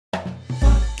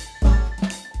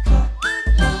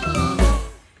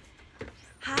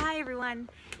everyone.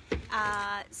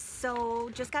 So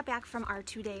just got back from our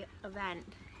 2-day event.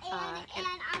 And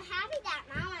I'm happy that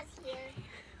Mama's here.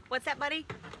 What's that, buddy?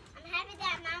 I'm happy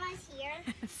that Mama's here.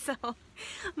 So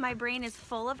my brain is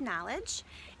full of knowledge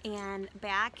and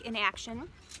back in action,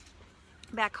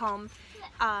 back home,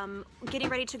 getting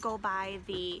ready to go by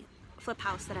the flip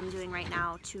house that I'm doing right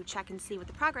now to check and see what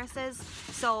the progress is.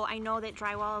 So I know that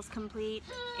drywall is complete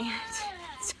and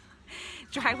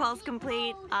drywall is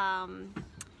complete.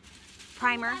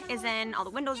 Primer is in, all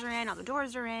the windows are in, all the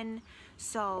doors are in.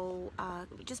 So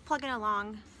just plugging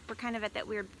along. We're kind of at that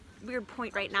weird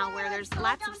point right now where there's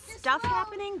lots of stuff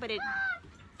happening, but it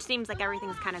seems like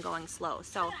everything's kind of going slow.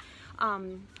 So,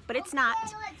 but it's not.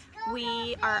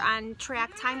 We are on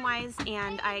track time-wise,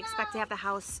 and I expect to have the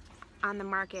house on the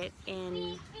market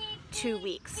in 2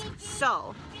 weeks.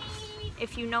 So,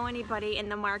 if you know anybody in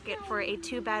the market for a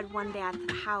 2-bed,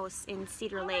 1-bath house in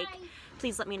Cedar Lake,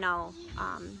 please let me know.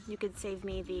 You could save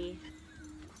me the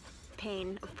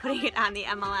pain of putting it on the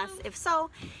MLS. If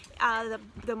so,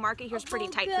 the market here is pretty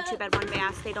tight for 2-bed,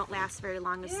 1-bath. They don't last very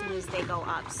long as soon as they go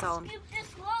up. So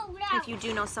if you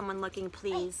do know someone looking,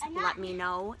 please let me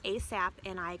know ASAP,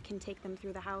 and I can take them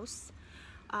through the house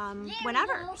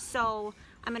whenever. So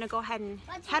I'm gonna go ahead and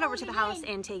head over to the house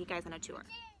and take you guys on a tour.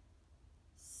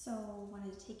 So I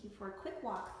wanted to take you for a quick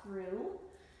walk through.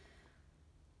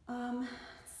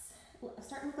 It's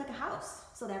starting to look like a house,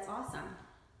 so that's awesome.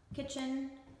 Kitchen,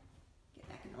 get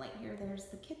back in the light here. There's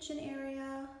the kitchen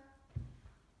area.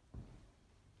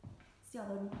 See, all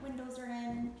the windows are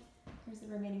in. Here's the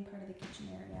remaining part of the kitchen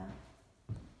area.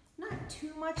 Not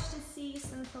too much to see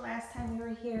since the last time we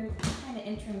were here. Kind of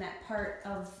entering that part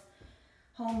of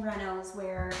home renos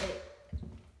where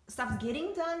stuff's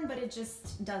getting done, but it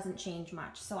just doesn't change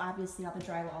much. So obviously all the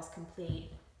drywall's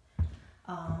complete.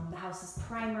 The house is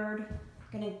primered.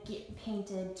 Gonna get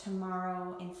painted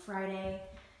tomorrow and Friday.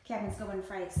 Cabinets go in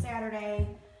Friday, Saturday.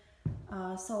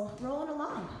 So rolling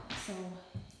along. So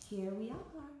here we are.